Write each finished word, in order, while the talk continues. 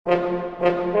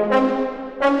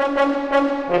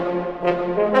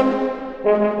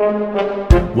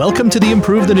Welcome to the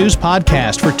Improve the News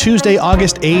podcast for Tuesday,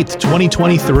 August 8th,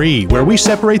 2023, where we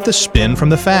separate the spin from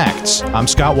the facts. I'm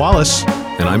Scott Wallace.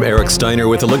 And I'm Eric Steiner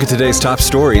with a look at today's top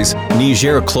stories.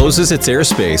 Niger closes its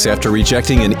airspace after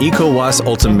rejecting an ECOWAS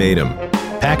ultimatum.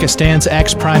 Pakistan's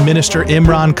ex-Prime Minister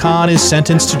Imran Khan is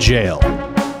sentenced to jail.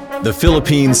 The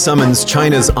Philippines summons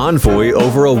China's envoy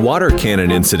over a water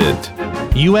cannon incident.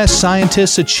 U.S.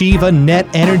 scientists achieve a net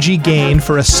energy gain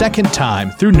for a second time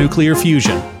through nuclear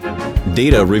fusion.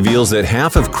 Data reveals that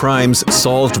half of crimes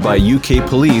solved by UK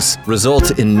police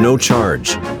result in no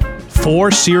charge.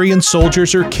 4 Syrian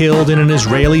soldiers are killed in an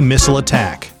Israeli missile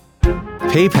attack.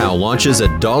 PayPal launches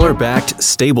a dollar-backed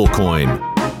stablecoin.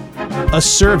 A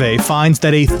survey finds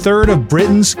that a third of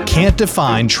Britons can't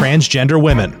define transgender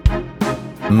women.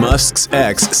 Musk's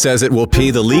ex says it will pay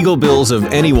the legal bills of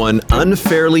anyone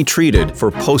unfairly treated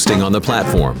for posting on the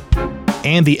platform.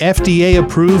 And the FDA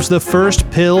approves the first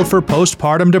pill for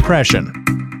postpartum depression.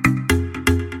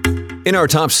 In our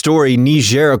top story,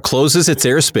 Niger closes its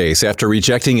airspace after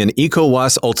rejecting an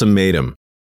ECOWAS ultimatum.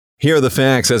 Here are the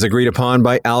facts as agreed upon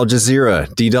by Al Jazeera,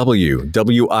 DW,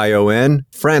 WION,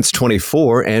 France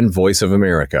 24, and Voice of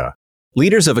America.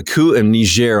 Leaders of a coup in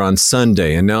Niger on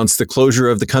Sunday announced the closure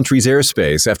of the country's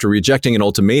airspace after rejecting an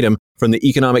ultimatum from the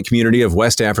Economic Community of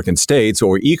West African States,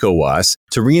 or ECOWAS,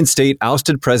 to reinstate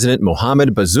ousted President Mohamed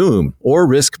Bazoum or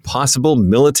risk possible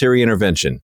military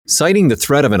intervention. Citing the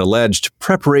threat of an alleged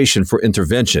preparation for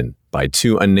intervention by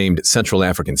 2 unnamed Central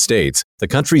African states, the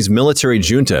country's military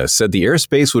junta said the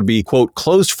airspace would be, quote,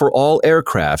 closed for all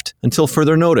aircraft until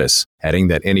further notice, adding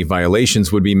that any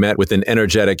violations would be met with an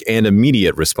energetic and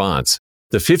immediate response.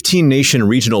 The 15-nation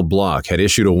regional bloc had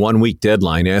issued a 1-week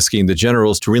deadline asking the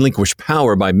generals to relinquish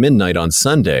power by midnight on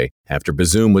Sunday after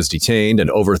Bazoum was detained and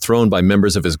overthrown by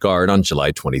members of his guard on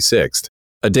July 26th.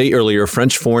 A day earlier,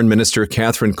 French Foreign Minister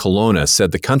Catherine Colonna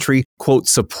said the country, quote,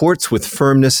 supports with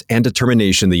firmness and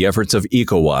determination the efforts of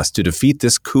ECOWAS to defeat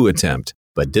this coup attempt,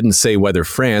 but didn't say whether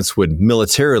France would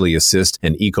militarily assist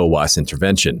an ECOWAS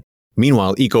intervention.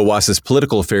 Meanwhile, ECOWAS's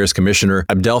Political Affairs Commissioner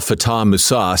Abdel Fattah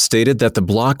Moussa stated that the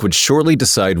bloc would shortly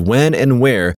decide when and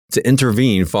where to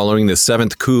intervene following the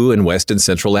 7th coup in West and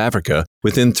Central Africa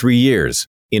within 3 years.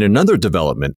 In another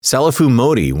development, Salifou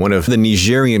Modi, one of the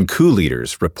Nigerian coup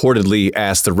leaders, reportedly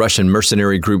asked the Russian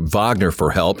mercenary group Wagner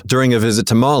for help during a visit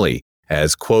to Mali,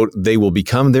 as, quote, they will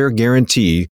become their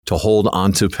guarantee to hold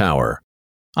on to power.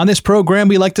 On this program,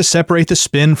 we like to separate the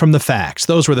spin from the facts.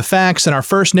 Those were the facts, and our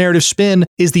first narrative spin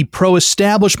is the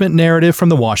pro-establishment narrative from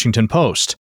the Washington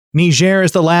Post. Niger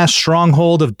is the last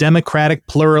stronghold of democratic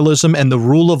pluralism and the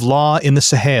rule of law in the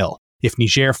Sahel. If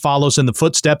Niger follows in the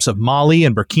footsteps of Mali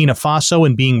and Burkina Faso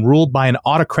in being ruled by an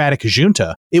autocratic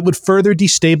junta, it would further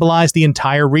destabilize the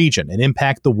entire region and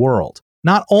impact the world.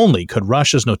 Not only could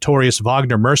Russia's notorious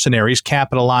Wagner mercenaries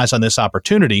capitalize on this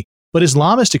opportunity, but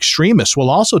Islamist extremists will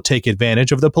also take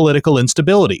advantage of the political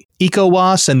instability.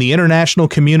 ECOWAS and the international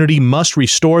community must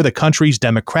restore the country's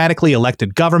democratically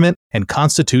elected government and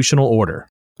constitutional order.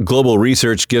 Global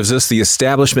research gives us the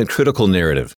establishment critical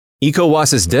narrative.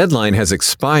 ECOWAS's deadline has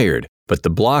expired, but the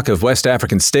bloc of West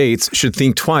African states should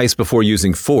think twice before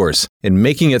using force and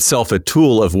making itself a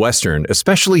tool of Western,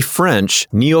 especially French,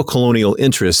 neo-colonial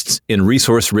interests in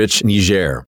resource-rich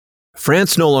Niger.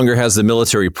 France no longer has the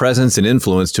military presence and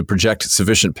influence to project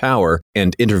sufficient power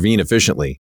and intervene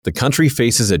efficiently. The country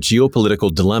faces a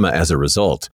geopolitical dilemma as a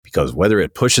result, because whether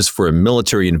it pushes for a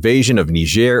military invasion of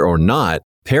Niger or not,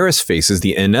 Paris faces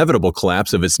the inevitable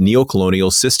collapse of its neo-colonial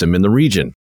system in the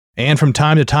region. And from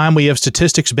time to time, we have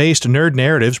statistics-based nerd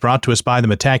narratives brought to us by the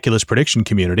Metaculus prediction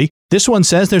community. This one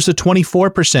says there's a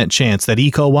 24% chance that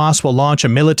ECOWAS will launch a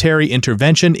military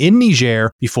intervention in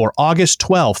Niger before August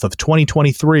 12th of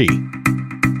 2023.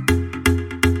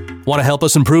 Want to help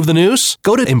us improve the news?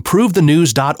 Go to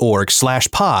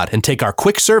improvethenews.org/pod and take our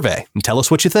quick survey and tell us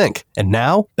what you think. And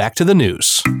now, back to the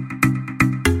news.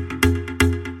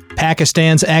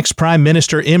 Pakistan's ex-Prime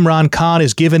Minister Imran Khan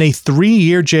is given a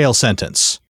 3-year jail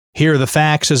sentence. Here are the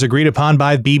facts as agreed upon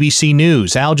by BBC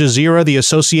News, Al Jazeera, the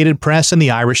Associated Press, and the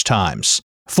Irish Times.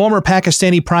 Former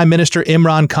Pakistani Prime Minister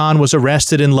Imran Khan was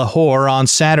arrested in Lahore on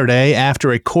Saturday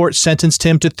after a court sentenced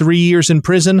him to 3 years in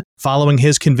prison following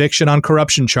his conviction on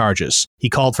corruption charges. He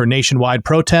called for nationwide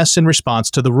protests in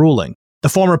response to the ruling. The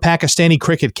former Pakistani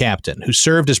cricket captain, who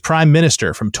served as prime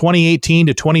minister from 2018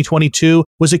 to 2022,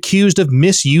 was accused of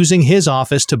misusing his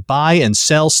office to buy and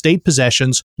sell state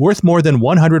possessions worth more than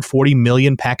 140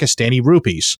 million Pakistani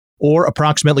rupees, or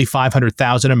approximately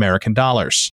 500,000 American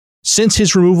dollars. Since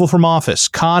his removal from office,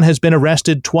 Khan has been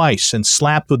arrested twice and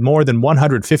slapped with more than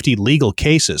 150 legal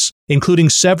cases, including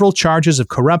several charges of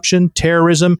corruption,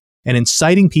 terrorism, and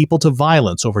inciting people to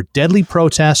violence over deadly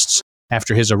protests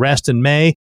after his arrest in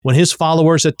May when his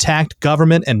followers attacked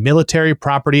government and military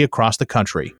property across the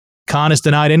country. Khan has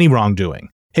denied any wrongdoing.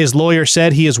 His lawyer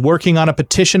said he is working on a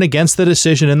petition against the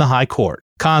decision in the High Court.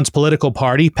 Khan's political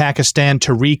party, Pakistan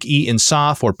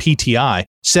Tehreek-e-Insaf, or PTI,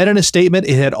 said in a statement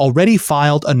it had already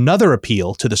filed another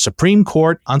appeal to the Supreme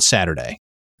Court on Saturday.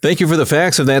 Thank you for the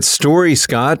facts of that story,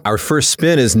 Scott. Our first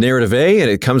spin is Narrative A, and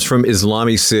it comes from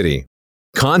Islami City.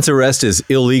 Khan's arrest is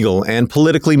illegal and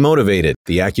politically motivated.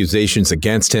 The accusations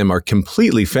against him are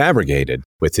completely fabricated,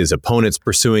 with his opponents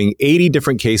pursuing 80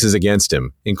 different cases against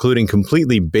him, including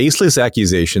completely baseless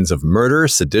accusations of murder,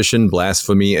 sedition,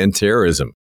 blasphemy, and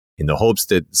terrorism, in the hopes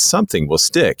that something will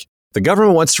stick. The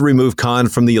government wants to remove Khan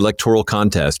from the electoral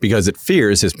contest because it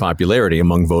fears his popularity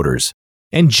among voters.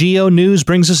 And Geo News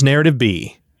brings us Narrative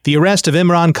B. The arrest of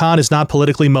Imran Khan is not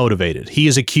politically motivated. He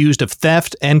is accused of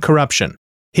theft and corruption.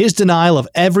 His denial of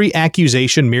every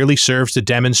accusation merely serves to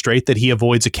demonstrate that he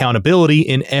avoids accountability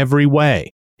in every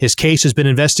way. His case has been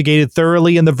investigated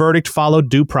thoroughly and the verdict followed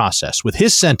due process. With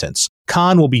his sentence,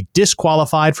 Khan will be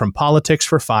disqualified from politics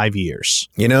for 5 years.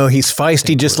 You know, he's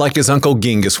feisty just like his uncle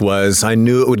Genghis was. I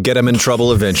knew it would get him in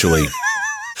trouble eventually.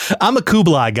 I'm a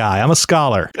Kublai guy. I'm a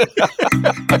scholar.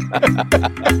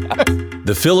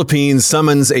 The Philippines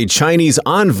summons a Chinese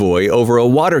envoy over a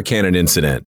water cannon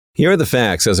incident. Here are the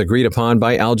facts as agreed upon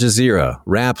by Al Jazeera,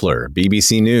 Rappler,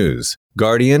 BBC News,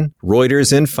 Guardian,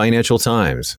 Reuters, and Financial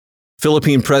Times.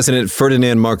 Philippine President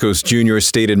Ferdinand Marcos Jr.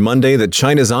 stated Monday that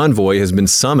China's envoy has been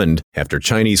summoned after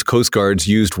Chinese Coast Guards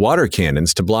used water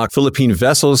cannons to block Philippine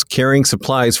vessels carrying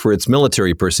supplies for its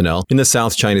military personnel in the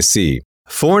South China Sea.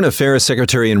 Foreign Affairs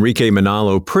Secretary Enrique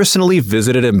Manalo personally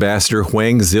visited Ambassador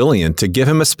Huang Zillian to give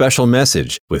him a special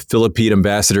message, with Philippine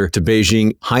Ambassador to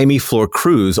Beijing Jaime Flor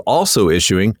Cruz also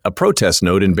issuing a protest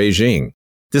note in Beijing.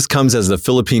 This comes as the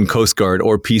Philippine Coast Guard,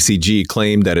 or PCG,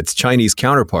 claimed that its Chinese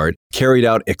counterpart carried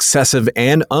out excessive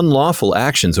and unlawful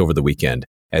actions over the weekend,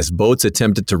 as boats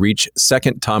attempted to reach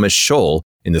Second Thomas Shoal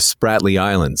in the Spratly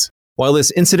Islands. While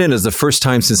this incident is the first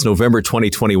time since November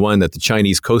 2021 that the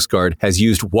Chinese Coast Guard has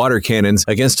used water cannons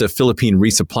against a Philippine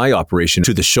resupply operation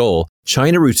to the shoal,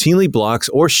 China routinely blocks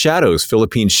or shadows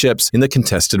Philippine ships in the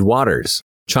contested waters.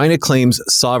 China claims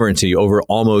sovereignty over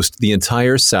almost the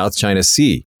entire South China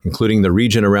Sea, including the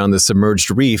region around the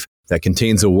submerged reef that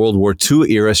contains a World War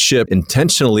II-era ship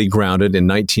intentionally grounded in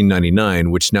 1999,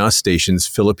 which now stations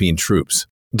Philippine troops.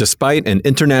 Despite an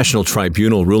international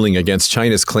tribunal ruling against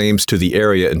China's claims to the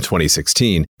area in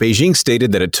 2016, Beijing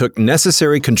stated that it took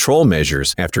necessary control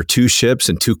measures after 2 ships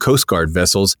and 2 Coast Guard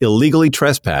vessels illegally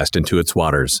trespassed into its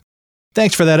waters.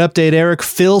 Thanks for that update, Eric.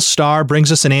 Phil Starr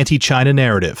brings us an anti-China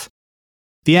narrative.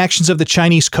 The actions of the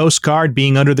Chinese Coast Guard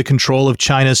being under the control of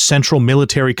China's Central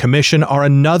Military Commission are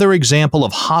another example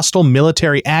of hostile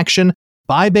military action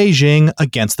by Beijing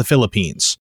against the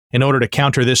Philippines. In order to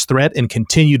counter this threat and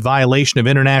continued violation of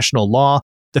international law,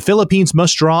 the Philippines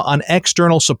must draw on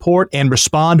external support and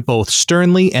respond both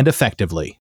sternly and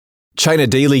effectively. China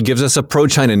Daily gives us a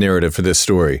pro-China narrative for this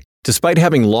story. Despite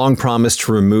having long promised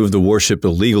to remove the warship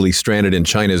illegally stranded in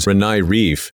China's Renai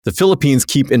Reef, the Philippines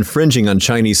keep infringing on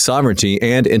Chinese sovereignty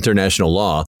and international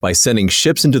law by sending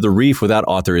ships into the reef without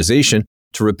authorization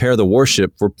to repair the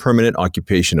warship for permanent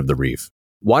occupation of the reef.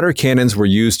 Water cannons were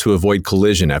used to avoid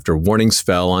collision after warnings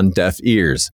fell on deaf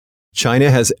ears. China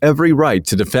has every right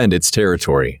to defend its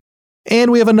territory.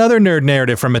 And we have another nerd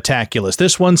narrative from Metaculus.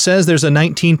 This one says there's a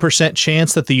 19%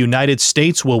 chance that the United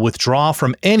States will withdraw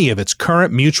from any of its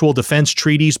current mutual defense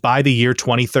treaties by the year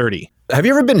 2030. Have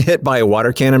you ever been hit by a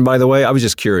water cannon, by the way? I was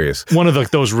just curious. One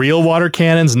of those real water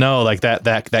cannons? No, like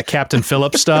that Captain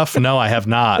Phillips stuff? No, I have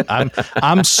not.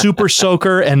 I'm Super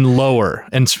Soaker and lower,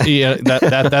 and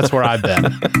that's where I've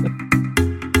been.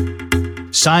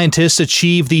 Scientists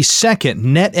achieve the second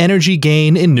net energy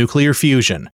gain in nuclear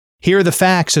fusion. Here are the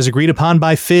facts as agreed upon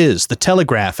by Fizz, The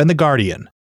Telegraph, and The Guardian.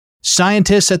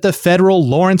 Scientists at the Federal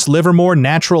Lawrence Livermore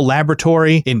Natural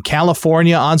Laboratory in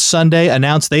California on Sunday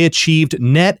announced they achieved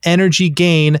net energy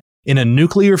gain in a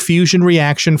nuclear fusion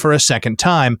reaction for a second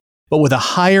time, but with a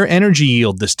higher energy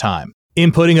yield this time.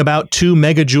 Inputting about 2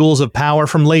 megajoules of power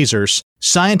from lasers,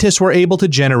 scientists were able to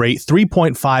generate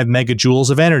 3.5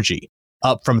 megajoules of energy,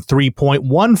 up from 3.15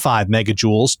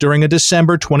 megajoules during a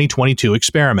December 2022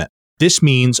 experiment. This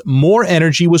means more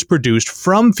energy was produced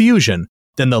from fusion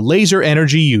than the laser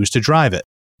energy used to drive it.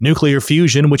 Nuclear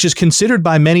fusion, which is considered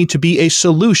by many to be a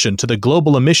solution to the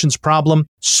global emissions problem,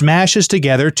 smashes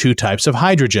together 2 types of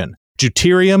hydrogen,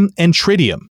 deuterium and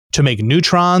tritium, to make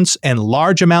neutrons and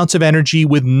large amounts of energy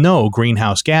with no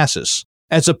greenhouse gases.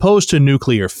 As opposed to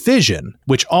nuclear fission,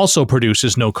 which also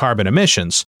produces no carbon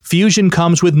emissions, fusion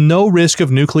comes with no risk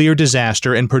of nuclear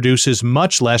disaster and produces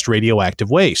much less radioactive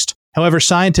waste. However,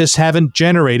 scientists haven't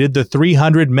generated the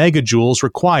 300 megajoules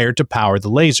required to power the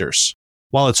lasers.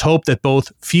 While it's hoped that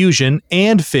both fusion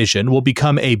and fission will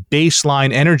become a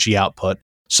baseline energy output,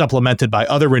 supplemented by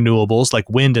other renewables like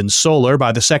wind and solar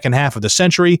by the second half of the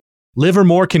century,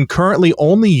 Livermore can currently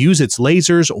only use its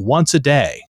lasers once a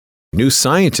day. New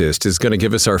Scientist is going to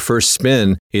give us our first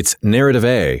spin. It's Narrative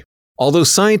A. Although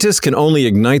scientists can only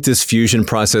ignite this fusion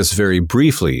process very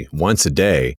briefly, once a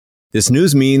day, this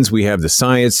news means we have the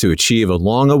science to achieve a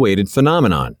long-awaited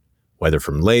phenomenon. Whether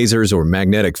from lasers or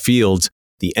magnetic fields,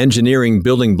 the engineering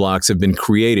building blocks have been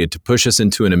created to push us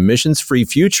into an emissions-free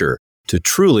future to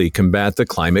truly combat the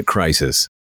climate crisis.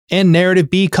 And Narrative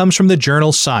B comes from the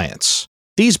journal Science.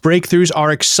 These breakthroughs are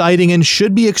exciting and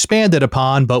should be expanded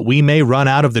upon, but we may run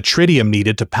out of the tritium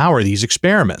needed to power these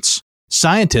experiments.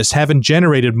 Scientists haven't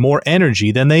generated more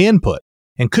energy than they input,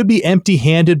 and could be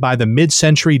empty-handed by the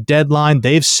mid-century deadline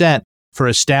they've set for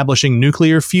establishing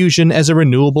nuclear fusion as a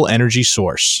renewable energy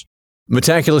source.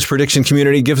 Metaculous Prediction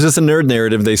Community gives us a nerd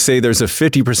narrative. They say there's a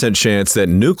 50% chance that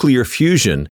nuclear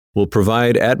fusion will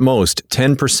provide at most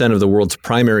 10% of the world's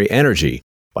primary energy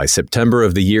by September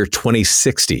of the year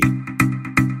 2060.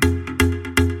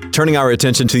 Turning our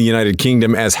attention to the United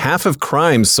Kingdom, as half of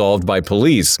crimes solved by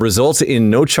police results in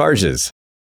no charges.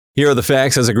 Here are the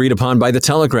facts as agreed upon by The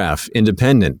Telegraph,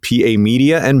 Independent, PA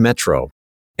Media, and Metro.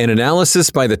 An analysis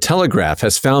by The Telegraph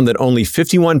has found that only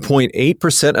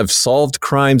 51.8% of solved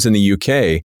crimes in the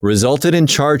UK resulted in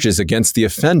charges against the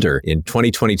offender in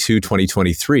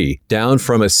 2022-2023, down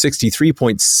from a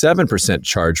 63.7%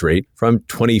 charge rate from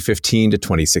 2015 to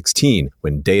 2016,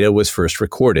 when data was first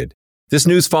recorded. This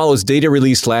news follows data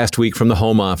released last week from the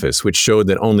Home Office, which showed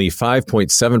that only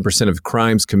 5.7% of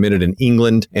crimes committed in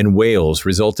England and Wales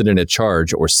resulted in a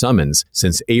charge or summons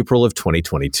since April of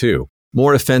 2022.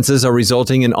 More offenses are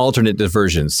resulting in alternate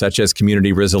diversions, such as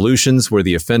community resolutions, where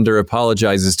the offender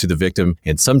apologizes to the victim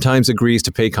and sometimes agrees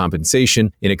to pay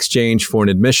compensation in exchange for an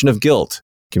admission of guilt.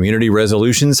 Community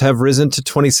resolutions have risen to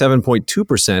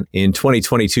 27.2% in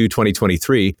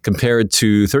 2022-2023, compared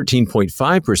to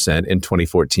 13.5% in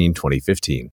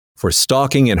 2014-2015. For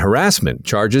stalking and harassment,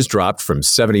 charges dropped from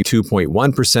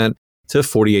 72.1% to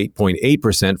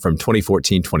 48.8% from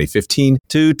 2014-2015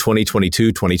 to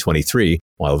 2022-2023,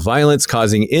 while violence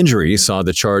causing injury saw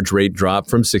the charge rate drop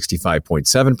from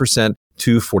 65.7%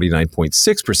 to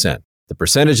 49.6%. The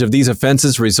percentage of these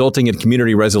offenses resulting in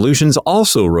community resolutions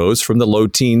also rose from the low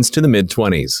teens to the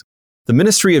mid-20s. The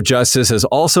Ministry of Justice has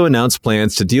also announced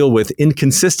plans to deal with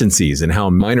inconsistencies in how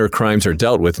minor crimes are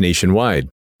dealt with nationwide.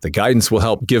 The guidance will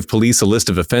help give police a list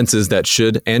of offenses that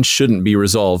should and shouldn't be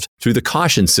resolved through the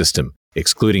caution system,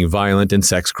 excluding violent and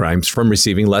sex crimes from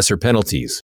receiving lesser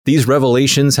penalties. These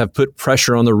revelations have put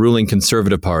pressure on the ruling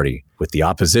Conservative Party, with the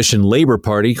opposition Labour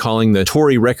Party calling the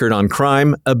Tory record on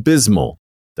crime abysmal.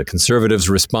 The Conservatives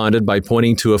responded by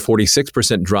pointing to a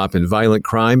 46% drop in violent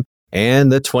crime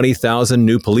and the 20,000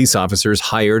 new police officers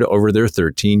hired over their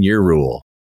 13-year rule.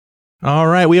 All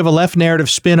right, we have a left narrative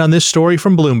spin on this story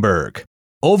from Bloomberg.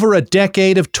 Over a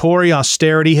decade of Tory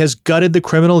austerity has gutted the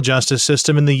criminal justice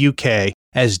system in the UK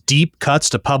as deep cuts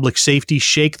to public safety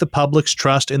shake the public's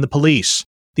trust in the police.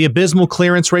 The abysmal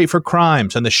clearance rate for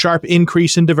crimes and the sharp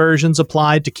increase in diversions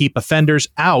applied to keep offenders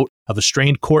out of a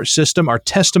strained court system are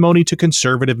testimony to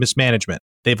Conservative mismanagement.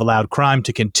 They've allowed crime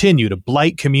to continue to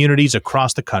blight communities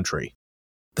across the country.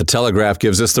 The Telegraph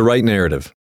gives us the right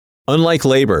narrative. Unlike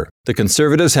Labour, the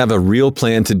Conservatives have a real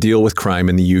plan to deal with crime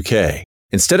in the UK.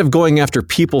 Instead of going after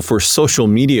people for social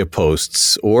media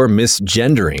posts or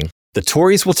misgendering, the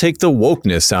Tories will take the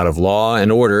wokeness out of law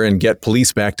and order and get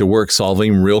police back to work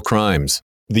solving real crimes.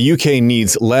 The UK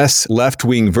needs less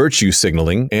left-wing virtue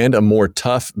signaling and a more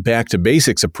tough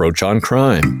back-to-basics approach on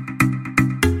crime.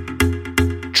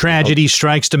 Tragedy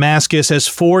strikes Damascus as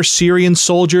 4 Syrian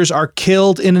soldiers are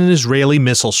killed in an Israeli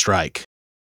missile strike.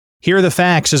 Here are the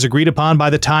facts as agreed upon by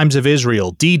the Times of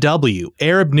Israel, DW,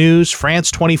 Arab News,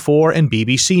 France 24, and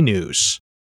BBC News.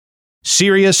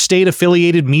 Syria's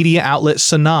state-affiliated media outlet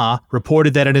Sana'a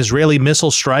reported that an Israeli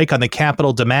missile strike on the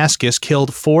capital Damascus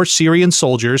killed 4 Syrian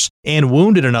soldiers and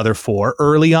wounded another 4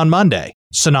 early on Monday.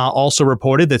 Sana'a also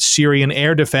reported that Syrian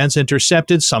air defense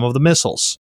intercepted some of the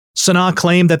missiles. Sana'a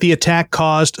claimed that the attack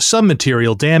caused some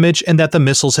material damage and that the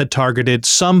missiles had targeted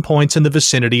some points in the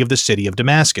vicinity of the city of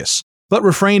Damascus, but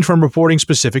refrained from reporting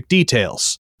specific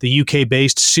details. The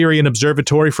UK-based Syrian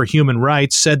Observatory for Human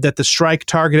Rights said that the strike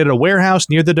targeted a warehouse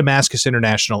near the Damascus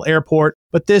International Airport,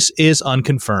 but this is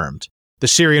unconfirmed. The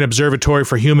Syrian Observatory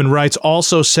for Human Rights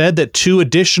also said that 2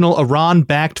 additional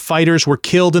Iran-backed fighters were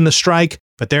killed in the strike,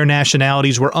 but their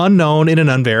nationalities were unknown in an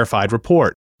unverified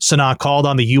report. Sana'a called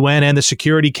on the UN and the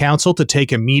Security Council to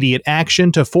take immediate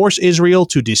action to force Israel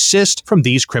to desist from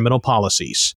these criminal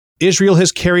policies. Israel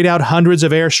has carried out hundreds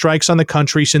of airstrikes on the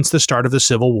country since the start of the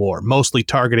civil war, mostly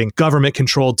targeting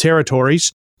government-controlled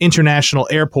territories, international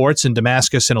airports in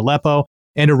Damascus and Aleppo,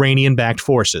 and Iranian-backed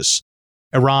forces.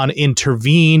 Iran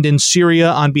intervened in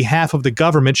Syria on behalf of the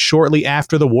government shortly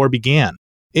after the war began.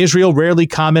 Israel rarely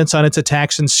comments on its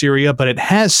attacks in Syria, but it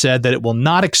has said that it will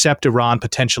not accept Iran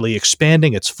potentially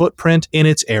expanding its footprint in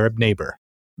its Arab neighbor.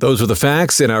 Those are the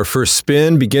facts, and our first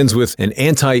spin begins with an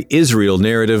anti-Israel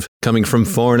narrative coming from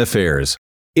Foreign Affairs.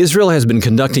 Israel has been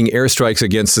conducting airstrikes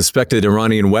against suspected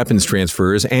Iranian weapons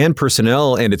transfers and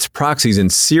personnel and its proxies in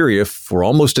Syria for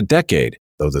almost a decade.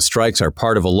 Though the strikes are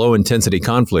part of a low-intensity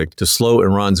conflict to slow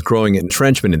Iran's growing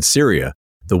entrenchment in Syria,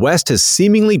 the West has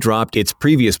seemingly dropped its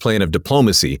previous plan of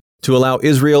diplomacy to allow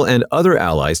Israel and other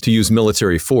allies to use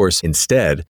military force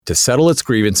instead to settle its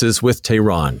grievances with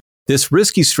Tehran. This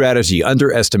risky strategy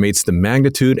underestimates the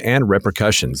magnitude and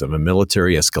repercussions of a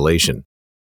military escalation.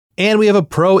 And we have a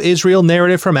pro-Israel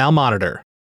narrative from Al Monitor.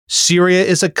 Syria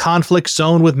is a conflict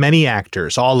zone with many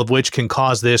actors, all of which can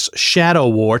cause this shadow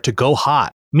war to go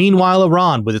hot. Meanwhile,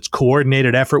 Iran, with its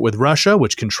coordinated effort with Russia,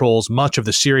 which controls much of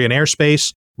the Syrian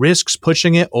airspace, risks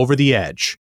pushing it over the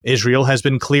edge. Israel has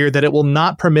been clear that it will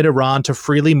not permit Iran to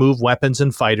freely move weapons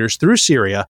and fighters through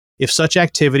Syria if such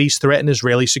activities threaten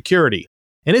Israeli security,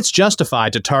 and it's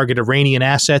justified to target Iranian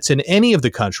assets in any of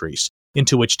the countries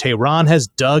into which Tehran has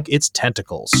dug its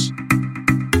tentacles.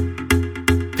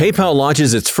 PayPal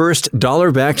launches its first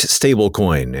dollar-backed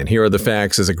stablecoin, and here are the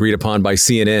facts as agreed upon by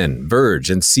CNN, Verge,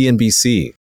 and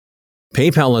CNBC.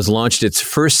 PayPal has launched its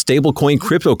first stablecoin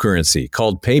cryptocurrency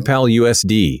called PayPal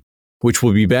USD, which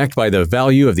will be backed by the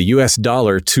value of the US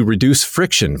dollar to reduce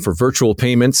friction for virtual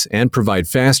payments and provide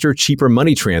faster, cheaper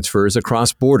money transfers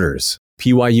across borders.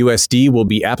 PYUSD will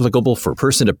be applicable for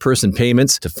person-to-person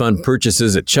payments, to fund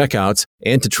purchases at checkouts,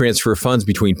 and to transfer funds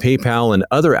between PayPal and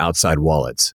other outside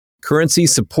wallets. Currency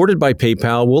supported by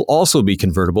PayPal will also be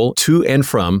convertible to and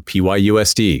from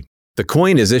PYUSD. The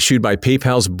coin is issued by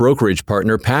PayPal's brokerage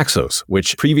partner Paxos,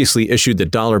 which previously issued the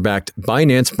dollar-backed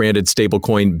Binance-branded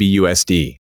stablecoin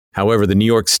BUSD. However, the New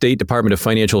York State Department of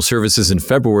Financial Services in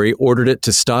February ordered it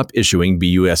to stop issuing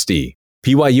BUSD.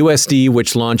 PYUSD,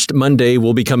 which launched Monday,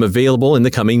 will become available in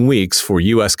the coming weeks for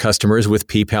U.S. customers with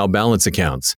PayPal balance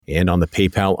accounts and on the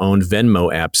PayPal-owned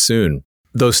Venmo app soon.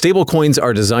 Though stablecoins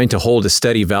are designed to hold a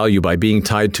steady value by being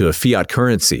tied to a fiat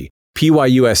currency,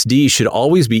 PYUSD should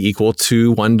always be equal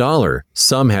to $1.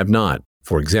 Some have not.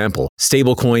 For example,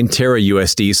 stablecoin Terra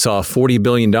USD saw $40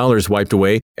 billion wiped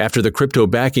away after the crypto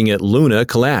backing at Luna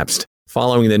collapsed.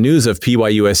 Following the news of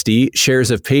PYUSD,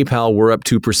 shares of PayPal were up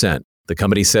 2%. The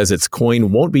company says its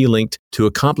coin won't be linked to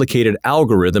a complicated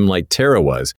algorithm like Terra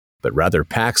was, but rather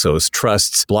Paxos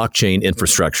trusts blockchain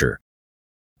infrastructure.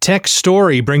 Tech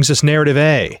Story brings us narrative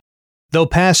A. Though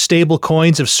past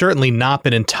stablecoins have certainly not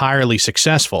been entirely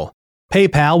successful,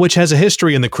 PayPal, which has a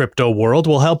history in the crypto world,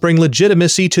 will help bring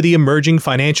legitimacy to the emerging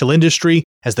financial industry,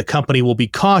 as the company will be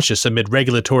cautious amid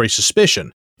regulatory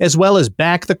suspicion, as well as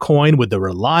back the coin with the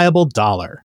reliable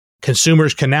dollar.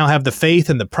 Consumers can now have the faith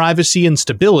in the privacy and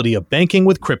stability of banking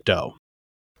with crypto.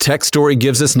 Tech Story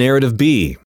gives us narrative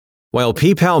B. While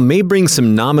PayPal may bring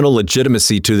some nominal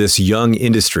legitimacy to this young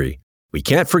industry, we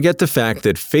can't forget the fact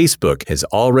that Facebook has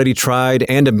already tried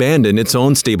and abandoned its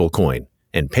own stablecoin,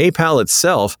 and PayPal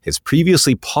itself has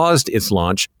previously paused its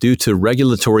launch due to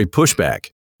regulatory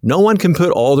pushback. No one can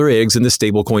put all their eggs in the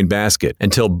stablecoin basket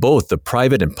until both the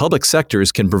private and public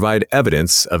sectors can provide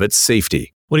evidence of its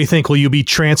safety. What do you think? Will you be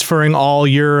transferring all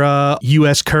your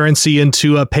U.S. currency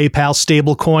into a PayPal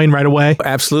stablecoin right away?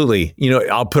 Absolutely.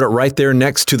 I'll put it right there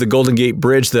next to the Golden Gate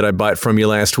Bridge that I bought from you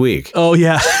last week. Oh,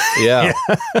 yeah. Yeah.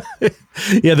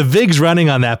 Yeah, the VIG's running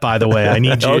on that, be the way. I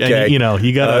need you. Okay. You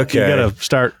gotta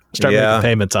start making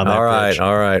payments on that.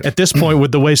 All right. At this point,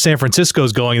 with the way San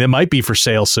Francisco's going, that might be for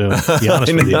sale soon, to be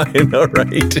honest with you. I know,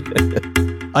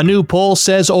 right? A new poll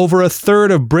says over a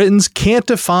third of Britons can't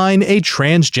define a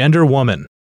transgender woman.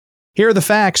 Here are the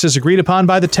facts as agreed upon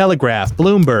by The Telegraph,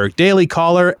 Bloomberg, Daily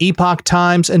Caller, Epoch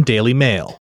Times, and Daily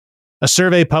Mail. A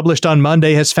survey published on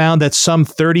Monday has found that some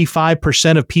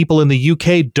 35% of people in the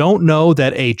UK don't know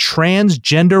that a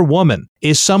transgender woman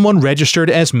is someone registered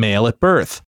as male at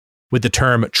birth, with the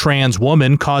term trans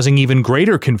woman causing even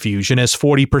greater confusion as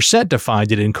 40%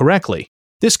 defined it incorrectly.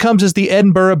 This comes as the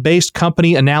Edinburgh-based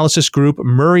company analysis group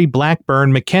Murray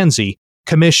Blackburn Mackenzie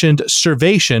commissioned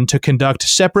Survation to conduct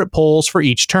separate polls for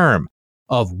each term,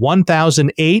 of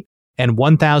 1,008 and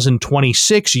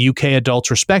 1,026 UK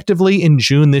adults respectively in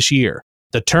June this year.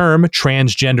 The term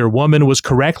transgender woman was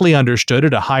correctly understood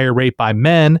at a higher rate by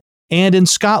men and in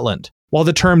Scotland, while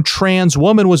the term trans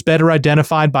woman was better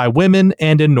identified by women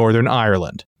and in Northern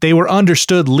Ireland. They were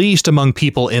understood least among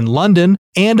people in London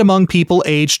and among people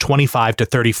aged 25 to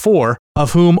 34,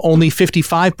 of whom only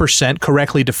 55%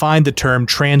 correctly defined the term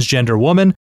transgender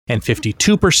woman and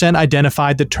 52%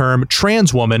 identified the term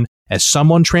trans woman as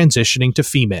someone transitioning to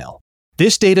female.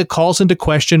 This data calls into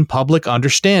question public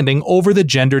understanding over the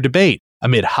gender debate,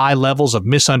 amid high levels of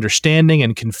misunderstanding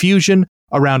and confusion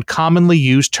around commonly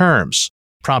used terms,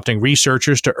 prompting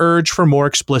researchers to urge for more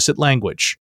explicit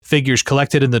language. Figures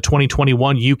collected in the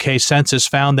 2021 UK census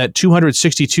found that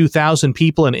 262,000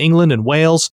 people in England and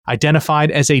Wales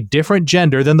identified as a different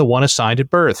gender than the one assigned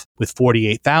at birth, with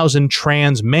 48,000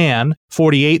 trans man,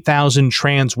 48,000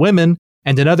 trans women,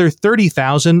 and another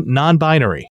 30,000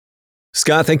 non-binary.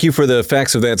 Scott, thank you for the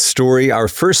facts of that story. Our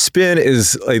first spin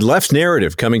is a left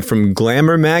narrative coming from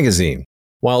Glamour magazine.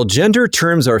 While gender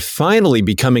terms are finally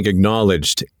becoming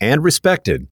acknowledged and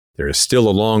respected, there is still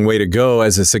a long way to go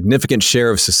as a significant share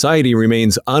of society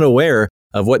remains unaware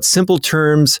of what simple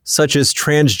terms such as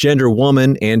transgender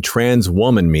woman and trans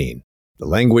woman mean. The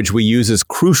language we use is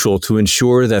crucial to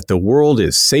ensure that the world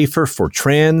is safer for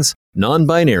trans,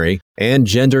 non-binary, and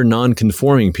gender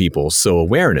non-conforming people, so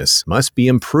awareness must be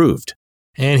improved.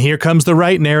 And here comes the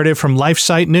right narrative from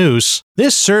LifeSite News.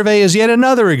 This survey is yet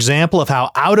another example of how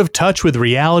out of touch with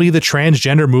reality the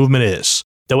transgender movement is.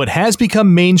 Though it has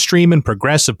become mainstream in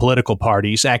progressive political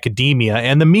parties, academia,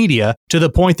 and the media to the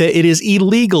point that it is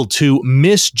illegal to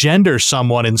misgender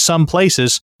someone in some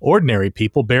places, ordinary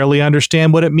people barely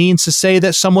understand what it means to say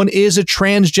that someone is a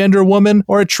transgender woman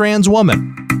or a trans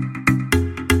woman.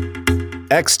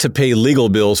 X to pay legal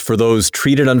bills for those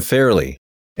treated unfairly.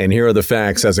 And here are the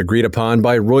facts as agreed upon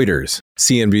by Reuters,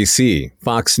 CNBC,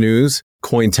 Fox News,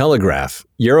 Cointelegraph,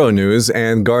 Euronews,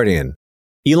 and Guardian.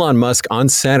 Elon Musk on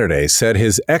Saturday said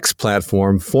his X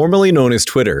platform, formerly known as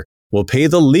Twitter, will pay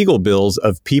the legal bills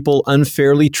of people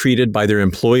unfairly treated by their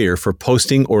employer for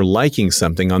posting or liking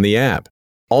something on the app,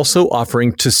 also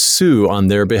offering to sue on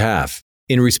their behalf.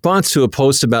 In response to a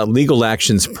post about legal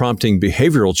actions prompting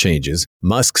behavioral changes,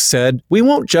 Musk said, "We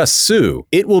won't just sue,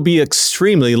 it will be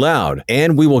extremely loud,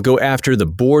 and we will go after the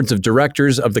boards of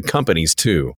directors of the companies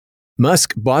too."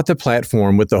 Musk bought the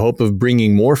platform with the hope of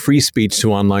bringing more free speech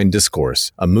to online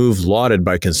discourse, a move lauded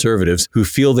by conservatives who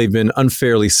feel they've been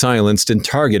unfairly silenced and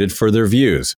targeted for their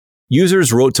views.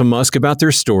 Users wrote to Musk about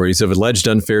their stories of alleged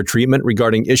unfair treatment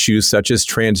regarding issues such as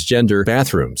transgender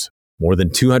bathrooms. More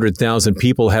than 200,000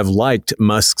 people have liked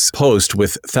Musk's post,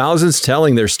 with thousands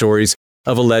telling their stories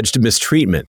of alleged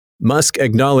mistreatment. Musk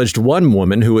acknowledged one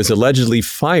woman who was allegedly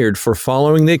fired for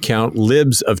following the account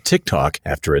Libs of TikTok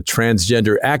after a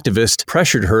transgender activist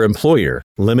pressured her employer,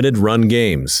 Limited Run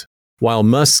Games. While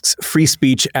Musk's free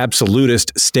speech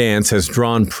absolutist stance has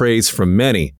drawn praise from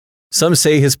many, some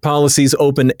say his policies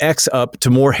open X up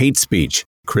to more hate speech.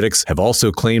 Critics have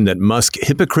also claimed that Musk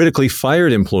hypocritically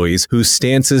fired employees whose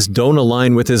stances don't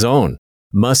align with his own.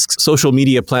 Musk's social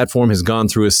media platform has gone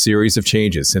through a series of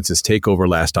changes since his takeover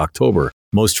last October,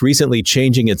 most recently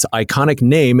changing its iconic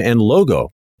name and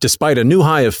logo. Despite a new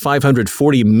high of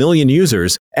 540 million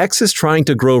users, X is trying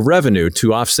to grow revenue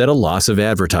to offset a loss of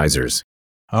advertisers.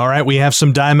 All right, we have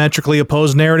some diametrically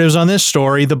opposed narratives on this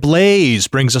story. The Blaze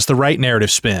brings us the right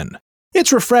narrative spin.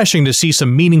 It's refreshing to see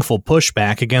some meaningful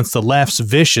pushback against the left's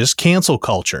vicious cancel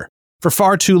culture. For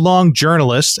far too long,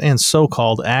 journalists and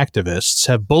so-called activists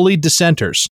have bullied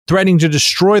dissenters, threatening to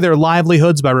destroy their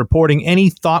livelihoods by reporting any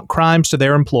thought crimes to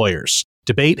their employers.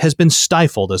 Debate has been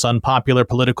stifled as unpopular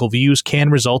political views can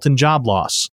result in job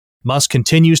loss. Musk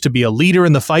continues to be a leader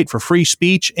in the fight for free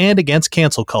speech and against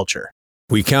cancel culture.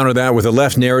 We counter that with a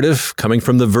left narrative coming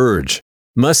from The Verge.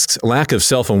 Musk's lack of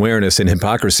self-awareness and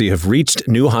hypocrisy have reached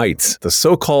new heights. The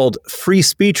so-called free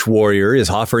speech warrior is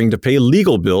offering to pay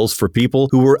legal bills for people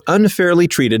who were unfairly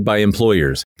treated by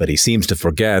employers, but he seems to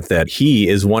forget that he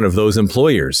is one of those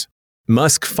employers.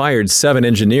 Musk fired 7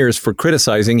 engineers for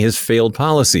criticizing his failed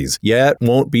policies, yet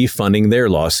won't be funding their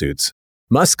lawsuits.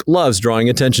 Musk loves drawing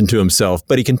attention to himself,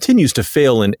 but he continues to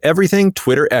fail in everything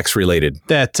Twitter X related.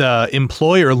 That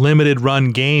employer Limited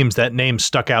Run Games, that name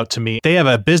stuck out to me. They have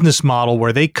a business model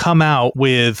where they come out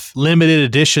with limited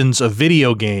editions of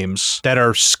video games that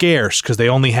are scarce because they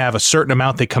only have a certain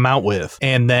amount they come out with.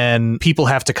 And then people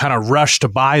have to kind of rush to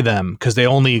buy them because they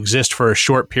only exist for a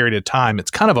short period of time.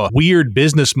 It's kind of a weird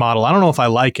business model. I don't know if I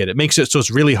like it. It makes it so it's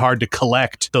really hard to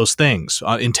collect those things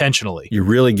intentionally. You're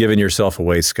really giving yourself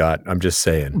away, Scott. I'm just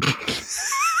saying.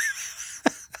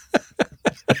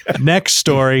 Next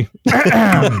story.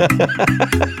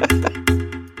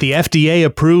 The FDA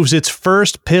approves its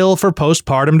first pill for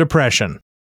postpartum depression.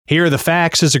 Here are the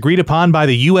facts as agreed upon by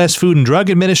the U.S. Food and Drug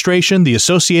Administration, the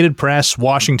Associated Press,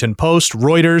 Washington Post,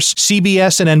 Reuters,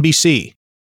 CBS, and NBC.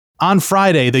 On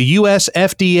Friday, the U.S.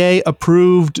 FDA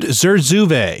approved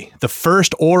Zurzuvae, the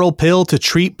first oral pill to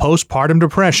treat postpartum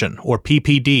depression, or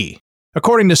PPD.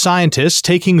 According to scientists,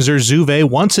 taking Zurzuvae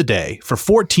once a day for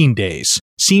 14 days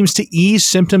seems to ease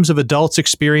symptoms of adults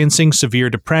experiencing severe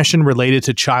depression related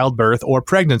to childbirth or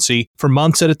pregnancy for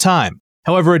months at a time.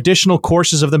 However, additional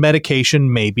courses of the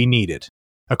medication may be needed.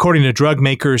 According to drug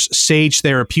makers Sage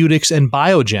Therapeutics and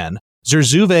Biogen,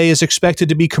 Zurzuvae is expected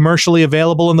to be commercially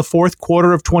available in the fourth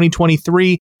quarter of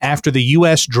 2023 after the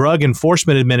U.S. Drug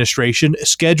Enforcement Administration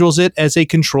schedules it as a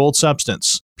controlled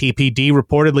substance. PPD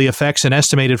reportedly affects an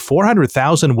estimated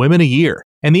 400,000 women a year,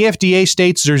 and the FDA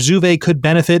states Zurzuvae could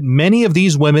benefit many of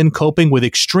these women coping with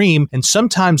extreme and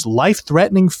sometimes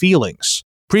life-threatening feelings.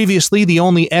 Previously, the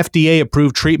only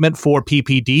FDA-approved treatment for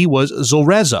PPD was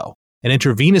Zulresso, an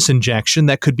intravenous injection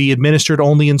that could be administered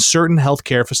only in certain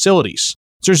healthcare facilities.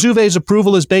 Zurzuvae's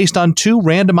approval is based on 2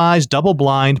 randomized,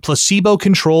 double-blind,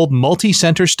 placebo-controlled,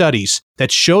 multi-center studies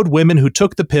that showed women who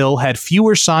took the pill had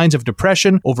fewer signs of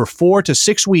depression over 4 to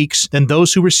 6 weeks than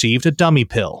those who received a dummy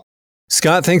pill.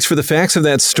 Scott, thanks for the facts of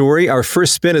that story. Our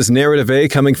first spin is Narrative A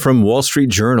coming from Wall Street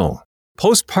Journal.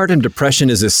 Postpartum depression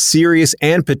is a serious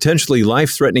and potentially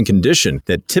life-threatening condition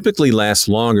that typically lasts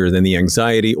longer than the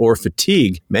anxiety or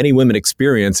fatigue many women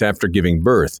experience after giving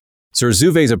birth.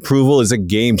 Zurzuvae's approval is a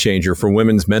game-changer for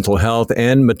women's mental health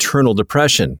and maternal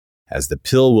depression, as the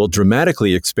pill will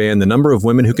dramatically expand the number of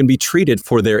women who can be treated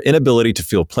for their inability to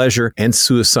feel pleasure and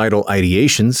suicidal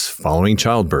ideations following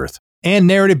childbirth. And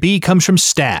Narrative B comes from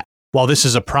Stat. While this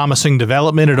is a promising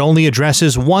development, it only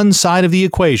addresses one side of the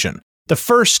equation. The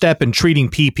first step in treating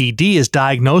PPD is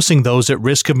diagnosing those at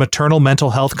risk of maternal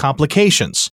mental health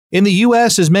complications. In the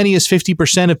U.S., as many as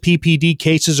 50% of PPD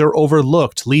cases are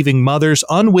overlooked, leaving mothers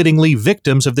unwittingly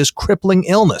victims of this crippling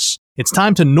illness. It's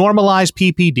time to normalize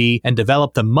PPD and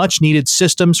develop the much-needed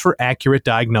systems for accurate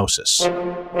diagnosis.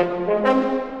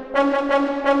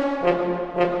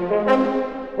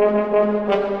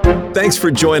 Thanks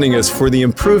for joining us for the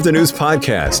Improve the News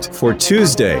podcast for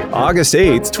Tuesday, August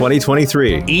 8th,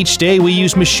 2023. Each day we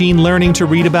use machine learning to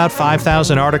read about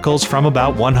 5,000 articles from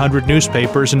about 100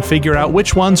 newspapers and figure out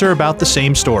which ones are about the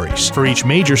same stories. For each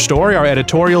major story, our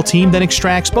editorial team then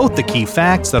extracts both the key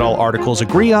facts that all articles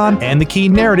agree on and the key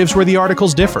narratives where the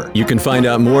articles differ. You can find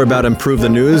out more about Improve the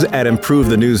News at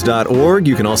improvethenews.org.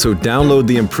 You can also download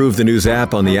the Improve the News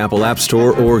app on the Apple App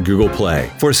Store or Google Play.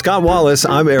 For Scott Wallace,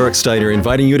 I'm Eric Steiner,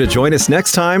 inviting you to join us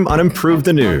next time on Improve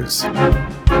the News.